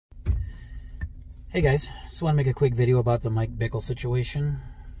Hey guys, just want to make a quick video about the Bickle situation.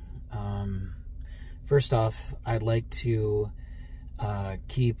 First off, I'd like to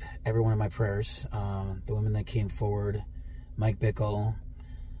keep everyone in my prayers. The women that came forward, Bickle,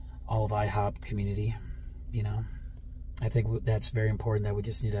 all of IHOP community, I think that's very important that we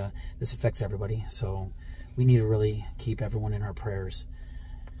just need to, this affects everybody, so we need to really keep everyone in our prayers.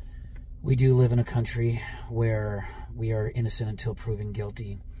 We do live in a country where we are innocent until proven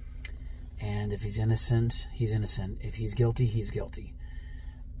guilty. And if he's innocent, he's innocent. If he's guilty, he's guilty.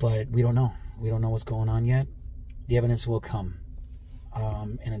 But we don't know. We don't know what's going on yet. The evidence will come.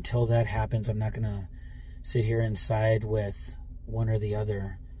 And until that happens, I'm not going to sit here and side with one or the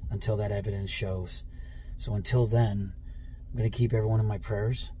other until that evidence shows. So until then, I'm going to keep everyone in my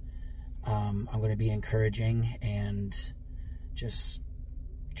prayers. I'm going to be encouraging and just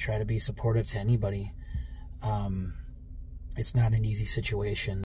try to be supportive to anybody. It's not an easy situation.